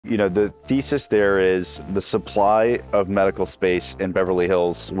the thesis there is the supply of medical space in Beverly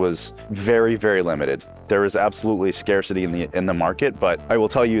Hills was very, very limited. There is absolutely scarcity in the market, but I will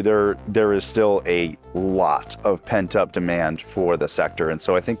tell you there is still a lot of pent-up demand for the sector. And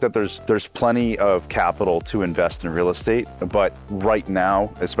so I think that there's plenty of capital to invest in real estate, but right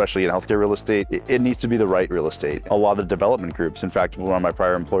now, especially in healthcare real estate, it needs to be the right real estate. A lot of development groups, in fact, one of my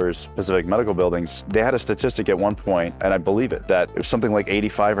prior employers, Pacific Medical Buildings, they had a statistic at one point, and I believe it, that it was something like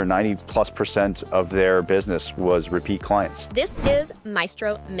 85 or 90+% of their business was repeat clients. This is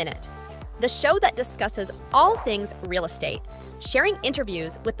Maestro Minute, the show that discusses all things real estate, sharing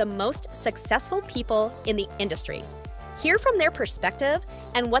interviews with the most successful people in the industry. Hear from their perspective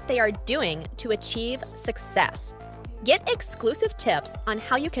and what they are doing to achieve success. Get exclusive tips on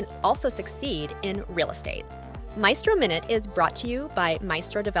how you can also succeed in real estate. Maestro Minute is brought to you by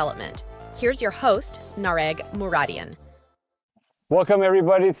Maestro Development. Here's your host, Nareg Muradian. Welcome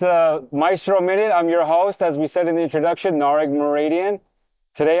everybody to Maestro Minute. I'm your host, as we said in the introduction, Nareg Muradian.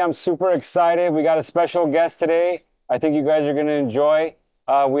 Today I'm super excited. We got a special guest today. I think you guys are going to enjoy.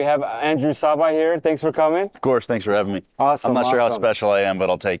 We have Andrew Sabah here. Thanks for coming. Of course, thanks for having me. Awesome. I'm not sure how special I am, but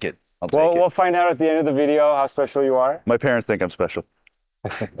I'll take it. We'll find out at the end of the video how special you are. My parents think I'm special.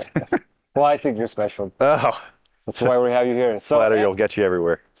 Well, I think you're special. Oh. That's why we have you here. So, flattery will get you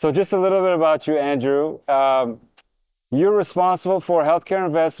everywhere. So just a little bit about you, Andrew. You're responsible for healthcare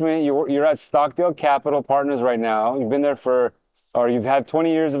investment. You're at Stockdale Capital Partners right now. You've been there you've had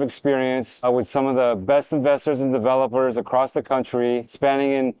 20 years of experience with some of the best investors and developers across the country,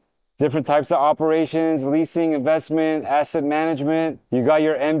 spanning in different types of operations, leasing, investment, asset management. You got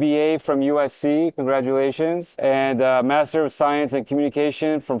your MBA from USC, congratulations, and Master of Science in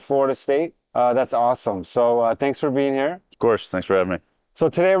Communication from Florida State. That's awesome. So thanks for being here. Of course, thanks for having me. So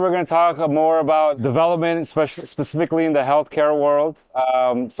today we're going to talk more about development, specifically in the healthcare world.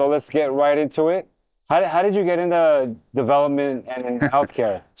 So let's get right into it. How did you get into development and in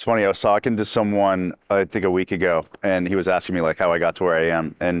healthcare? It's funny, I was talking to someone, I think a week ago, and he was asking me like how I got to where I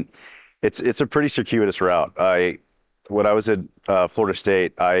am. And it's a pretty circuitous route. When I was at Florida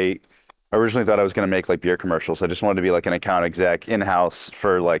State, I originally thought I was going to make like beer commercials. I just wanted to be like an account exec in-house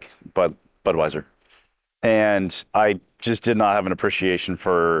for like Budweiser. And I just did not have an appreciation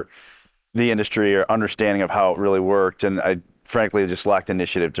for the industry or understanding of how it really worked. And I frankly just lacked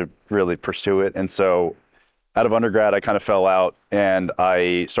initiative to really pursue it. And so out of undergrad, I kind of fell out and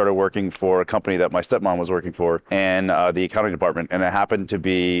I started working for a company that my stepmom was working for in the accounting department. And it happened to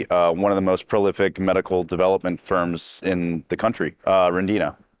be one of the most prolific medical development firms in the country,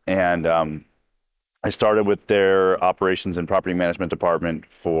 Rendina. And I started with their operations and property management department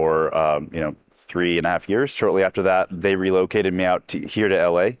for 3.5 years. Shortly after that, they relocated me out here to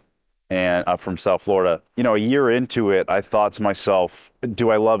LA. And from South Florida. A year into it, I thought to myself, do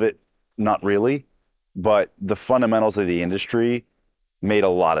I love it? Not really, but the fundamentals of the industry made a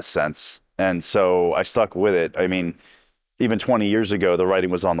lot of sense. And so I stuck with it. I mean, even 20 years ago, the writing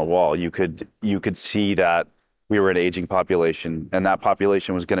was on the wall. You could see that we were an aging population and that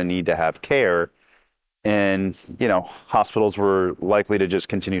population was going to need to have care. And, hospitals were likely to just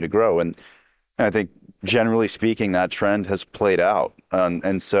continue to grow. And I think generally speaking, that trend has played out.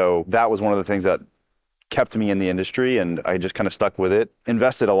 And so that was one of the things that kept me in the industry, and I just kind of stuck with it.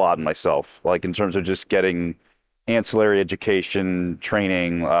 Invested a lot in myself, like in terms of just getting ancillary education,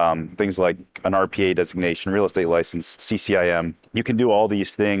 training, things like an RPA designation, real estate license, CCIM. You can do all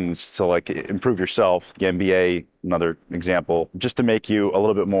these things to like improve yourself. The MBA, another example, just to make you a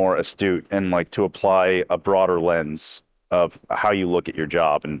little bit more astute and like to apply a broader lens of how you look at your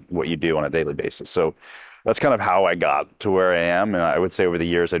job and what you do on a daily basis. So that's kind of how I got to where I am. And I would say over the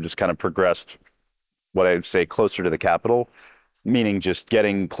years, I just kind of progressed what I'd say closer to the capital, meaning just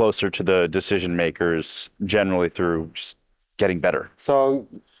getting closer to the decision makers generally through just getting better. So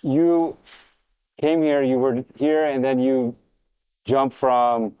you came here, you were here, and then you jumped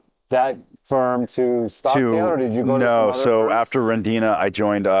from that firm to Stockdale, or did you go to some other so firms? After Rendina, I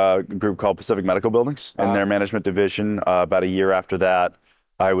joined a group called Pacific Medical Buildings in their management division. About a year after that,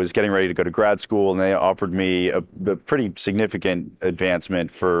 I was getting ready to go to grad school, and they offered me a pretty significant advancement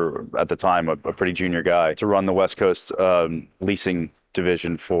for, at the time, a pretty junior guy to run the West Coast leasing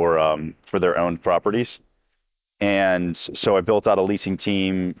division for their owned properties. And so I built out a leasing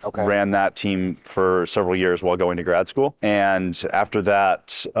team, ran that team for several years while going to grad school. And after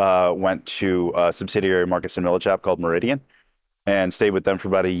that, went to a subsidiary Marcus & Millichap called Meridian. and stayed with them for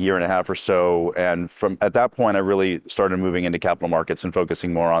about a year and a half or so. And from at that point, I really started moving into capital markets and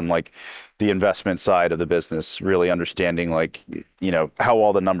focusing more on like the investment side of the business, really understanding like, how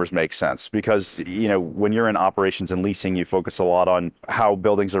all the numbers make sense. Because, when you're in operations and leasing, you focus a lot on how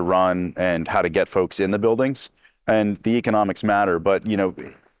buildings are run and how to get folks in the buildings. And the economics matter. But,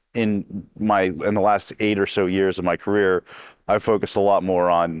 in the last 8 or so years of my career, I've focused a lot more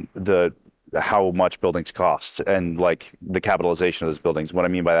on how much buildings cost and like the capitalization of those buildings. What I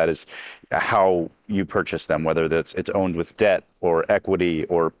mean by that is how you purchase them, whether it's owned with debt or equity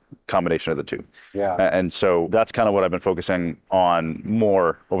or combination of the two. Yeah. And so that's kind of what I've been focusing on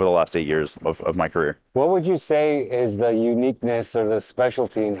more over the last 8 years of my career. What would you say is the uniqueness or the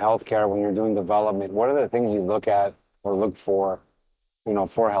specialty in healthcare when you're doing development? What are the things you look at or look for,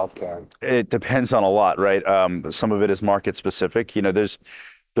 for healthcare? It depends on a lot, right? Some of it is market specific.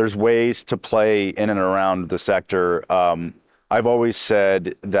 There's ways to play in and around the sector. I've always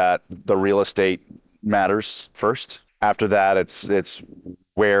said that the real estate matters first. After that, it's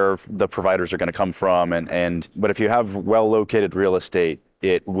where the providers are going to come from, but if you have well-located real estate,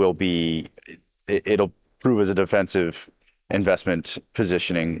 it'll prove as a defensive investment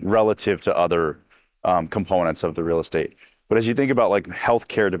positioning relative to other components of the real estate. But as you think about like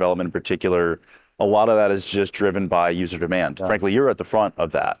healthcare development in particular, a lot of that is just driven by user demand. Yeah. Frankly, you're at the front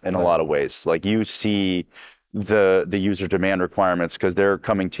of that in a lot of ways. Like you see the user demand requirements because they're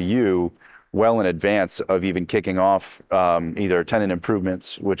coming to you well in advance of even kicking off either tenant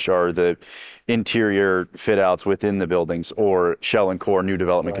improvements, which are the interior fit outs within the buildings, or shell and core new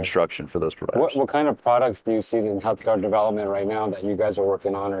development construction for those providers. What kind of products do you see in healthcare development right now that you guys are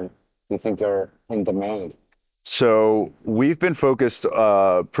working on or you think are in demand? So we've been focused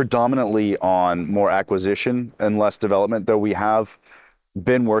predominantly on more acquisition and less development, though we have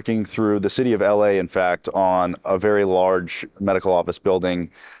been working through the city of LA, in fact, on a very large medical office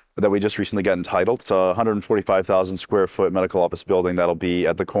building that we just recently got entitled. It's a 145,000 square foot medical office building that'll be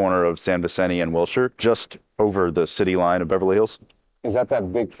at the corner of San Vicente and Wilshire, just over the city line of Beverly Hills. Is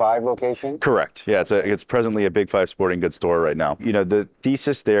that Big Five location? Correct. Yeah, it's presently a Big Five sporting goods store right now. The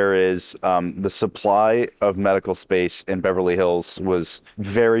thesis there is the supply of medical space in Beverly Hills was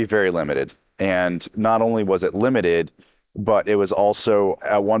very, very limited. And not only was it limited, but it was also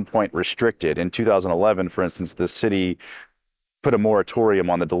at one point restricted. In 2011, for instance, the city put a moratorium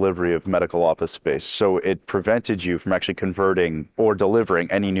on the delivery of medical office space. So it prevented you from actually converting or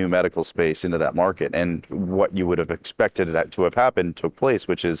delivering any new medical space into that market. And what you would have expected that to have happened took place,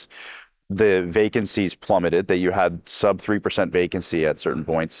 which is the vacancies plummeted, that you had sub 3% vacancy at certain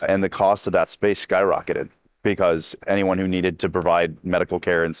points, and the cost of that space skyrocketed because anyone who needed to provide medical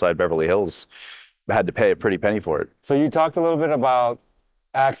care inside Beverly Hills had to pay a pretty penny for it. So you talked a little bit about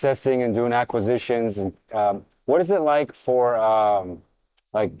accessing and doing acquisitions. And what is it like for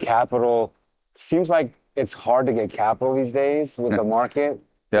like capital? Seems like it's hard to get capital these days with the market.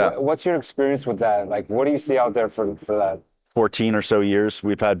 Yeah. What's your experience with that? Like, what do you see out there for that? 14 or so years,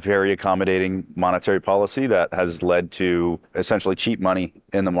 we've had very accommodating monetary policy that has led to essentially cheap money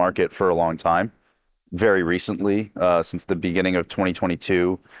in the market for a long time. Very recently, since the beginning of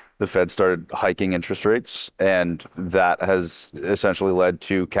 2022, the Fed started hiking interest rates, and that has essentially led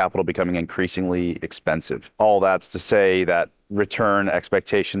to capital becoming increasingly expensive. All that's to say that return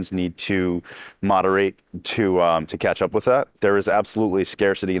expectations need to moderate to catch up with that. There is absolutely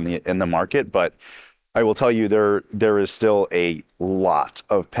scarcity in the market, but I will tell you there is still a lot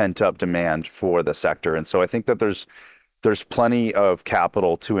of pent-up demand for the sector, and so I think that there's plenty of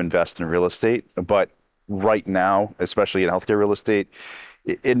capital to invest in real estate, but right now, especially in healthcare real estate,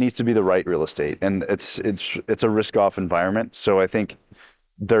 it needs to be the right real estate, and it's a risk-off environment. So I think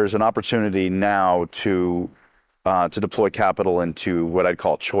there's an opportunity now to deploy capital into what I'd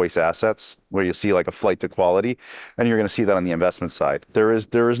call choice assets, where you see like a flight to quality, and you're going to see that on the investment side. There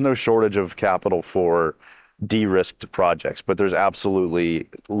is no shortage of capital for de-risked projects, but there's absolutely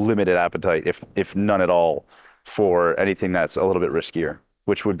limited appetite, if none at all, for anything that's a little bit riskier,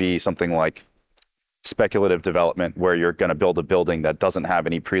 which would be something like speculative development, where you're going to build a building that doesn't have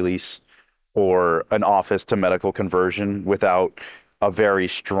any pre-lease, or an office to medical conversion without a very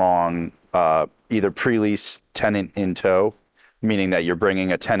strong either pre-lease tenant in tow, meaning that you're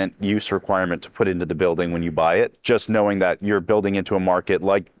bringing a tenant use requirement to put into the building when you buy it. Just knowing that you're building into a market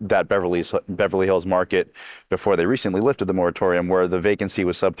like that Beverly Hills market before they recently lifted the moratorium, where the vacancy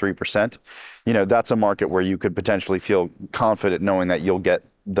was sub 3%. That's a market where you could potentially feel confident knowing that you'll get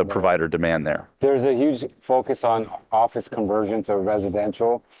the provider demand there. There's a huge focus on office conversion to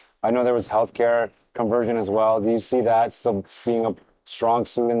residential. I know there was healthcare conversion as well. Do you see that still being a strong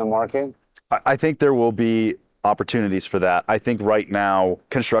suit in the market? I think there will be opportunities for that. I think right now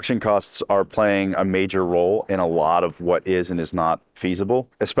construction costs are playing a major role in a lot of what is and is not feasible,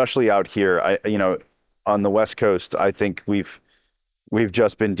 especially out here. On the West Coast, I think we've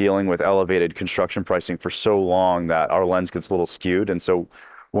just been dealing with elevated construction pricing for so long that our lens gets a little skewed. And so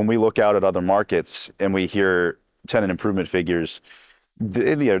when we look out at other markets and we hear tenant improvement figures,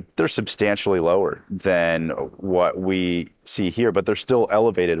 they're substantially lower than what we see here, but they're still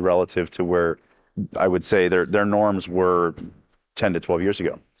elevated relative to where I would say their norms were 10 to 12 years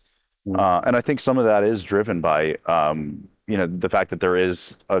ago. And I think some of that is driven by the fact that there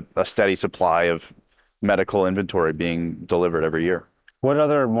is a steady supply of medical inventory being delivered every year. What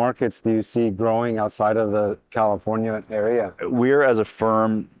other markets do you see growing outside of the California area? We're, as a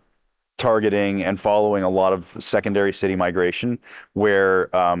firm, targeting and following a lot of secondary city migration, where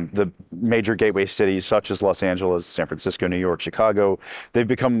the major gateway cities such as Los Angeles, San Francisco, New York, Chicago, they've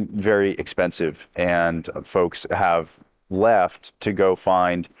become very expensive, and folks have left to go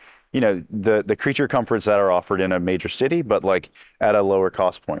find, the creature comforts that are offered in a major city, but like at a lower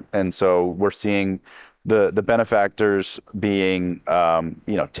cost point. And so we're seeing the benefactors being,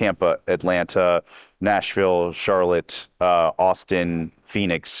 Tampa, Atlanta, Nashville, Charlotte, Austin,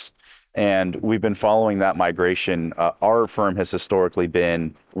 Phoenix. And we've been following that migration. Our firm has historically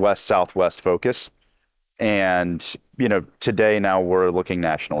been west-southwest focused. And, today now we're looking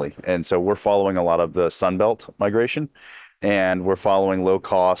nationally. And so we're following a lot of the Sunbelt migration, and we're following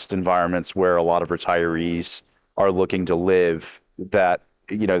low-cost environments where a lot of retirees are looking to live, that,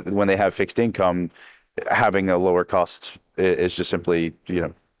 when they have fixed income, having a lower cost is just simply,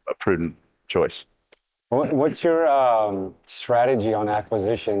 a prudent choice. What's your strategy on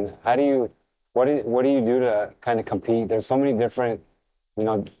acquisition? What do you do to kind of compete? There's so many different,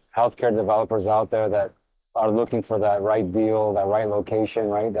 healthcare developers out there that are looking for that right deal, that right location,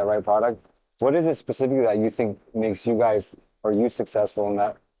 right, that right product. What is it specifically that you think makes you guys or you successful in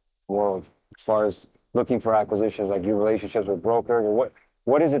that world, as far as looking for acquisitions, like your relationships with brokers, or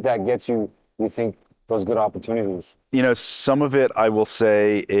what is it that gets you think, those good opportunities? Some of it, I will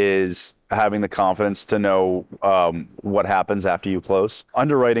say, is having the confidence to know what happens after you close.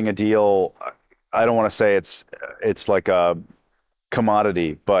 Underwriting a deal, I don't want to say it's like a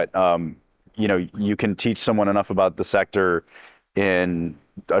commodity, but you can teach someone enough about the sector in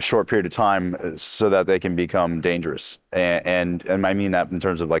a short period of time so that they can become dangerous. And I mean that in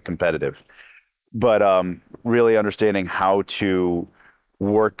terms of like competitive, but really understanding how to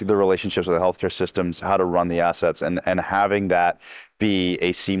work the relationships with the healthcare systems, how to run the assets, and having that be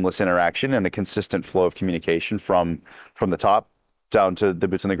a seamless interaction and a consistent flow of communication from the top down to the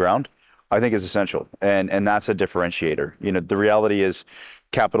boots on the ground, I think is essential. And that's a differentiator. The reality is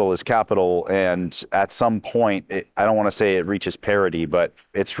capital is capital. And at some point, I don't want to say it reaches parity, but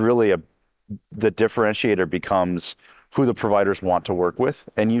it's really the differentiator becomes who the providers want to work with.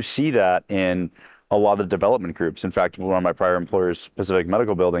 And you see that in a lot of development groups. In fact, one of my prior employers, Pacific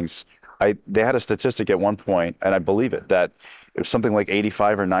Medical Buildings, they had a statistic at one point, and I believe it, that it was something like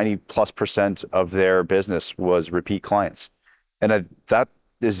 85 or 90+% of their business was repeat clients. And that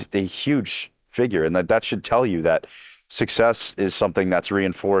is a huge figure, and that should tell you that success is something that's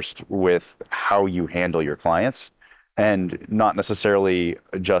reinforced with how you handle your clients, and not necessarily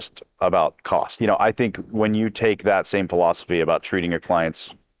just about cost. I think when you take that same philosophy about treating your clients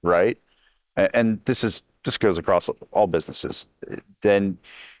right, and this goes across all businesses, then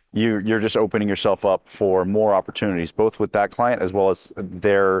you're just opening yourself up for more opportunities, both with that client as well as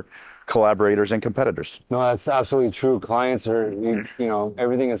their collaborators and competitors. No, that's absolutely true. Clients are,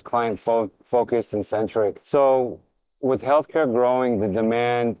 everything is client focused and centric. So with healthcare growing, the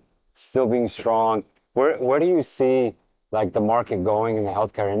demand still being strong, where do you see like the market going in the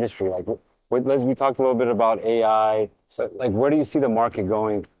healthcare industry? Like, we talked a little bit about AI, but like, where do you see the market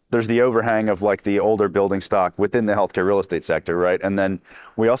going? There's the overhang of like the older building stock within the healthcare real estate sector, right? And then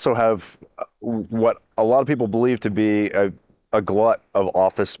we also have what a lot of people believe to be a glut of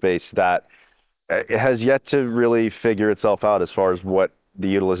office space that has yet to really figure itself out as far as what the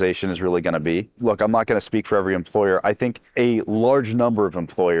utilization is really going to be. Look, I'm not going to speak for every employer. I think a large number of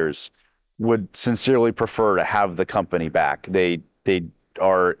employers would sincerely prefer to have the company back. They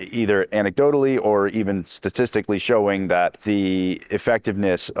are either anecdotally or even statistically showing that the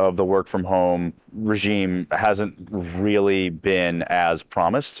effectiveness of the work from home regime hasn't really been as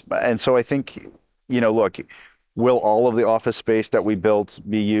promised. And so I think, look, will all of the office space that we built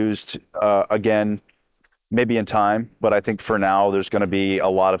be used again? Maybe in time, but I think for now there's going to be a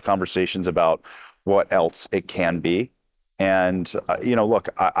lot of conversations about what else it can be. And look,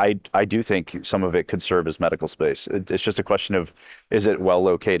 I do think some of it could serve as medical space. It's just a question of, is it well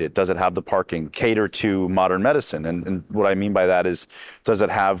located? Does it have the parking, cater to modern medicine? And what I mean by that is, does it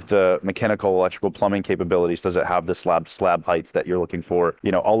have the mechanical, electrical, plumbing capabilities? Does it have the slab heights that you're looking for?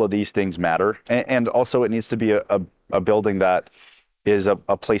 All of these things matter. And also, it needs to be a building that is a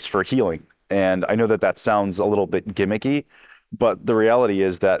place for healing. And I know that sounds a little bit gimmicky, but the reality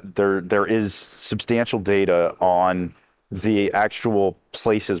is that there is substantial data on the actual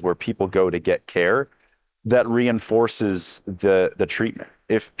places where people go to get care that reinforces the treatment.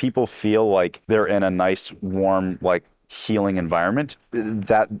 If people feel like they're in a nice, warm, like healing environment,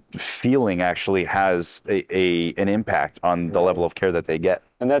 that feeling actually has an impact on the level of care that they get.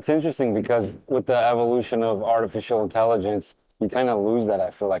 And that's interesting because with the evolution of artificial intelligence, you kind of lose that,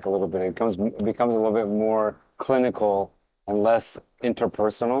 I feel like, a little bit. It becomes a little bit more clinical and less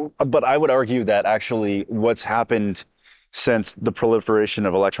interpersonal. But I would argue that actually what's happened since the proliferation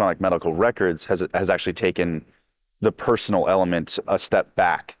of electronic medical records has actually taken the personal element a step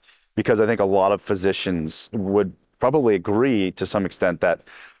back, because I think a lot of physicians would probably agree to some extent that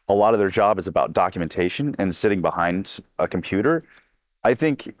a lot of their job is about documentation and sitting behind a computer. I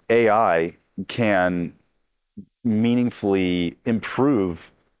think AI can meaningfully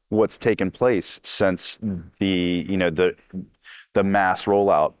improve what's taken place since the mass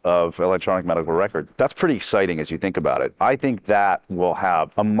rollout of electronic medical records. That's pretty exciting as you think about it. I think that will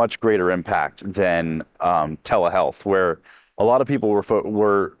have a much greater impact than telehealth, where a lot of people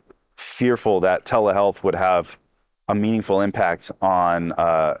were fearful that telehealth would have a meaningful impact on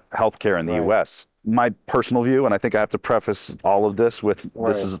healthcare in the U.S. My personal view, and I think I have to preface all of this with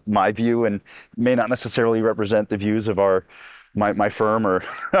this is my view and may not necessarily represent the views of my firm or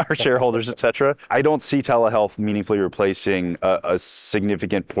our shareholders, et cetera. I don't see telehealth meaningfully replacing a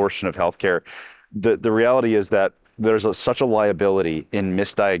significant portion of healthcare. The reality is that there's such a liability in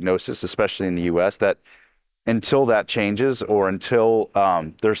misdiagnosis, especially in the US, that until that changes, or until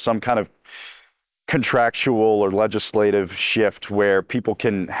there's some kind of contractual or legislative shift where people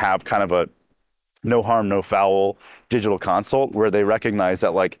can have kind of a no harm, no foul digital consult where they recognize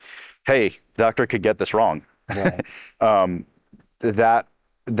that, like, hey, doctor could get this wrong. That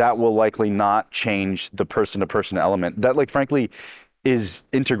will likely not change the person-to-person element that, like, frankly, is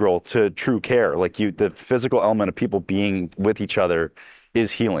integral to true care. Like, the physical element of people being with each other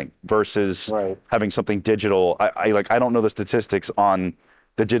is healing versus having something digital. I don't know the statistics on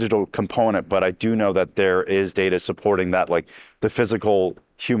the digital component, but I do know that there is data supporting that, like, the physical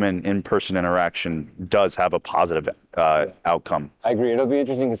human in-person interaction does have a positive outcome. I agree. It'll be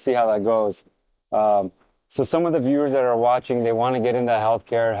interesting to see how that goes. So some of the viewers that are watching, they want to get into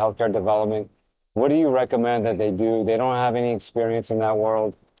healthcare development. What do you recommend that they do? They don't have any experience in that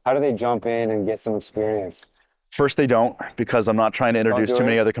world. How do they jump in and get some experience? First, they don't, because I'm not trying to introduce too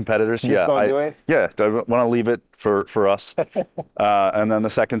many other competitors. You just don't do it? Yeah, I want to leave it for us. And then the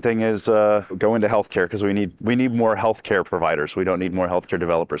second thing is go into healthcare, because we need more healthcare providers. We don't need more healthcare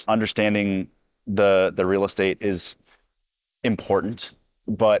developers. Understanding the real estate is important,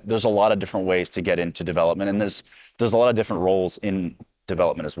 but there's a lot of different ways to get into development, and there's a lot of different roles in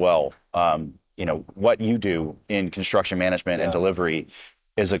development as well. What you do in construction management and delivery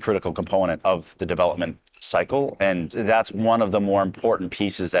is a critical component of the development cycle, and that's one of the more important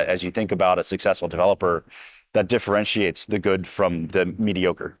pieces that, as you think about a successful developer, that differentiates the good from the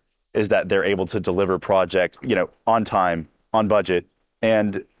mediocre, is that they're able to deliver project, on time, on budget,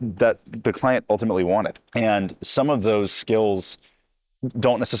 and that the client ultimately wanted. And some of those skills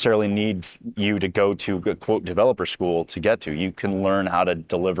don't necessarily need you to go to a quote developer school to get to. You can learn how to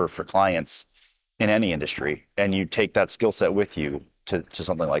deliver for clients in any industry, and you take that skill set with you to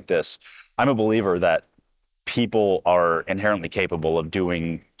something like this. I'm a believer that people are inherently capable of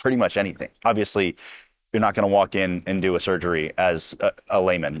doing pretty much anything. Obviously, you're not going to walk in and do a surgery as a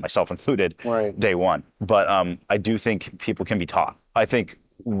layman, myself included, day one. But I do think people can be taught. I think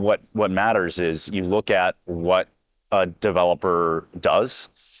what matters is you look at what a developer does,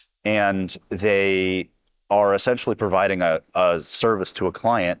 and they are essentially providing a service to a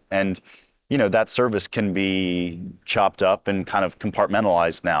client, and that service can be chopped up and kind of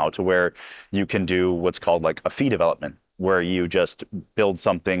compartmentalized now to where you can do what's called like a fee development, where you just build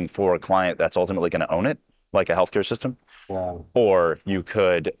something for a client that's ultimately going to own it, like a healthcare system. Or you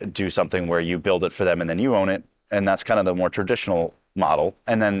could do something where you build it for them and then you own it, and that's kind of the more traditional model.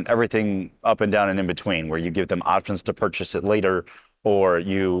 And then everything up and down and in between, where you give them options to purchase it later, or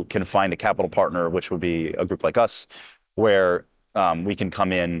you can find a capital partner, which would be a group like us, where we can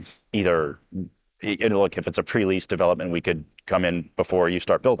come in either, look, if it's a pre-lease development, we could come in before you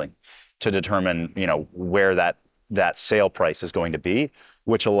start building to determine, where that that sale price is going to be,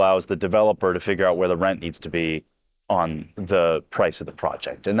 which allows the developer to figure out where the rent needs to be on the price of the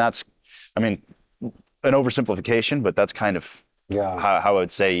project. And that's, I mean, an oversimplification, but that's kind of how I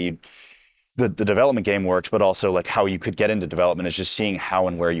would say the development game works, but also like how you could get into development is just seeing how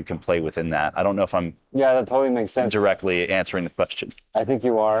and where you can play within that. I don't know if I'm that totally makes sense. Directly answering the question. I think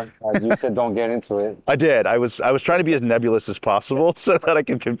you are. You said don't get into it. I did. I was trying to be as nebulous as possible so that I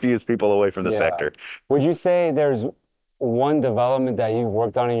can confuse people away from the sector. Would you say there's one development that you've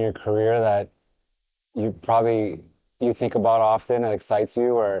worked on in your career that you think about often that excites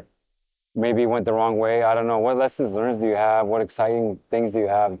you, or maybe went the wrong way? I don't know. What lessons learned do you have? What exciting things do you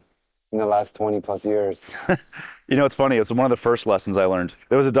have in the last 20 plus years? You know, it's funny. It's one of the first lessons I learned.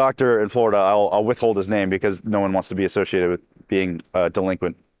 There was a doctor in Florida. I'll withhold his name because no one wants to be associated with being a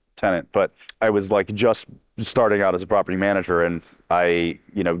delinquent tenant. But I was like just starting out as a property manager, and I,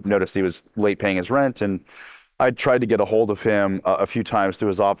 noticed he was late paying his rent, and I tried to get a hold of him a few times through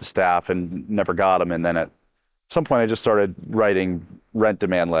his office staff and never got him. And then at some point, I just started writing rent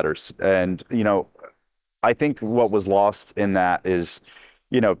demand letters. And I think what was lost in that is,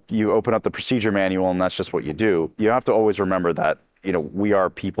 you open up the procedure manual and that's just what you do. You have to always remember that, we are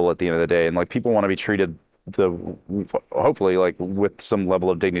people at the end of the day, and like people want to be treated hopefully like with some level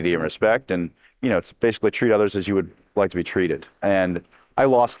of dignity and respect. And, it's basically treat others as you would like to be treated. And I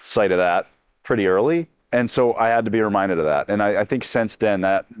lost sight of that pretty early. And so I had to be reminded of that. And I think since then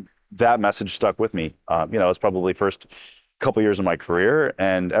that message stuck with me. It was probably first couple years of my career.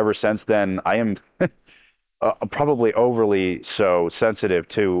 And ever since then, I am probably overly so sensitive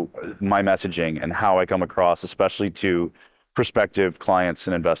to my messaging and how I come across, especially to prospective clients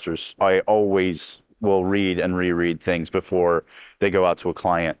and investors. I always will read and reread things before they go out to a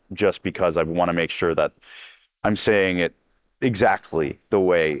client, just because I want to make sure that I'm saying it exactly the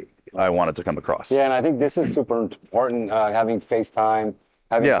way I want it to come across. Yeah, and I think this is super important, having FaceTime,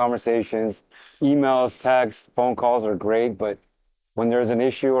 having conversations. Emails, texts, phone calls are great, but when there's an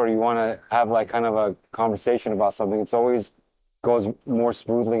issue or you want to have like kind of a conversation about something, it's always goes more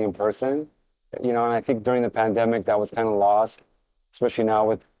smoothly in person, and I think during the pandemic that was kind of lost, especially now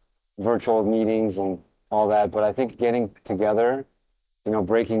with virtual meetings and all that. But I think getting together,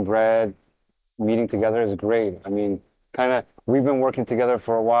 breaking bread, meeting together is great. I mean, we've been working together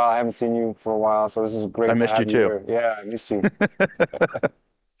for a while. I haven't seen you for a while, so this is great. I missed you too. Yeah, I missed you.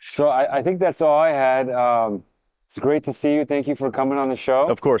 So I think that's all I had. It's great to see you. Thank you for coming on the show.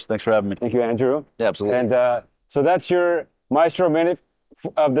 Of course. Thanks for having me. Thank you, Andrew. Yeah, absolutely. And so that's your Maestro Minute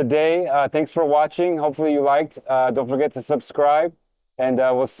of the day. Thanks for watching. Hopefully you liked. Don't forget to subscribe, and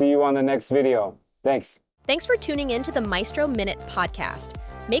we'll see you on the next video. Thanks. Thanks for tuning in to the Maestro Minute podcast.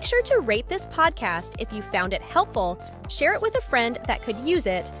 Make sure to rate this podcast if you found it helpful, share it with a friend that could use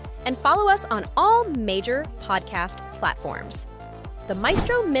it, and follow us on all major podcast platforms. The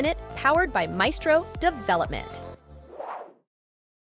Maestro Minute, powered by Maestro Development.